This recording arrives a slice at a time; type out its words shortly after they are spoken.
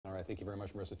Thank you very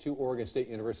much, Marissa. Two Oregon State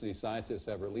University scientists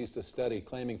have released a study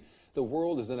claiming the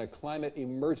world is in a climate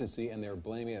emergency, and they're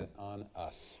blaming it on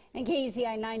us. And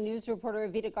KEZI 9 News reporter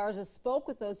Evita Garza spoke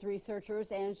with those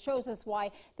researchers and shows us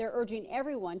why they're urging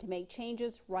everyone to make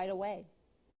changes right away.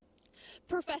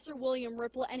 Professor William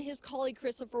Ripple and his colleague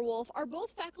Christopher Wolf are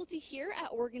both faculty here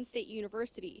at Oregon State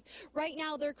University. Right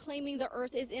now, they're claiming the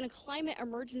Earth is in a climate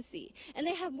emergency, and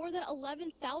they have more than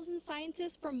 11,000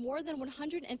 scientists from more than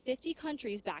 150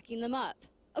 countries backing them up.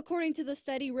 According to the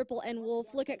study, Ripple and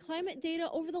Wolf look at climate data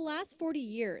over the last 40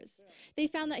 years. They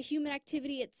found that human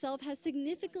activity itself has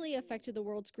significantly affected the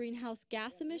world's greenhouse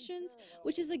gas emissions,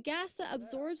 which is a gas that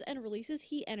absorbs and releases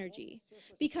heat energy.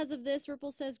 Because of this,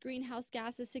 Ripple says greenhouse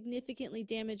gas is significantly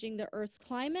damaging the Earth's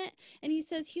climate, and he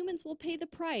says humans will pay the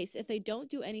price if they don't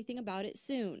do anything about it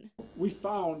soon. We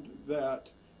found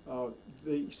that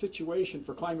the situation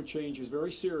for climate change is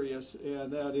very serious,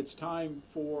 and that it's time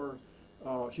for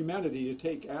humanity to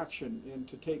take action, and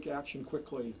to take action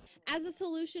quickly. As a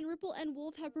solution, Ripple and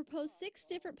Wolf have proposed 6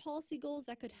 different policy goals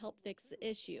that could help fix the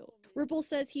issue. Ripple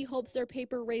says he hopes their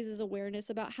paper raises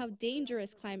awareness about how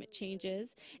dangerous climate change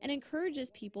is and encourages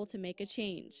people to make a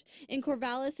change. In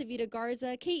Corvallis, Evita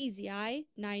Garza, KEZI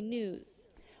 9 News.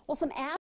 Well, some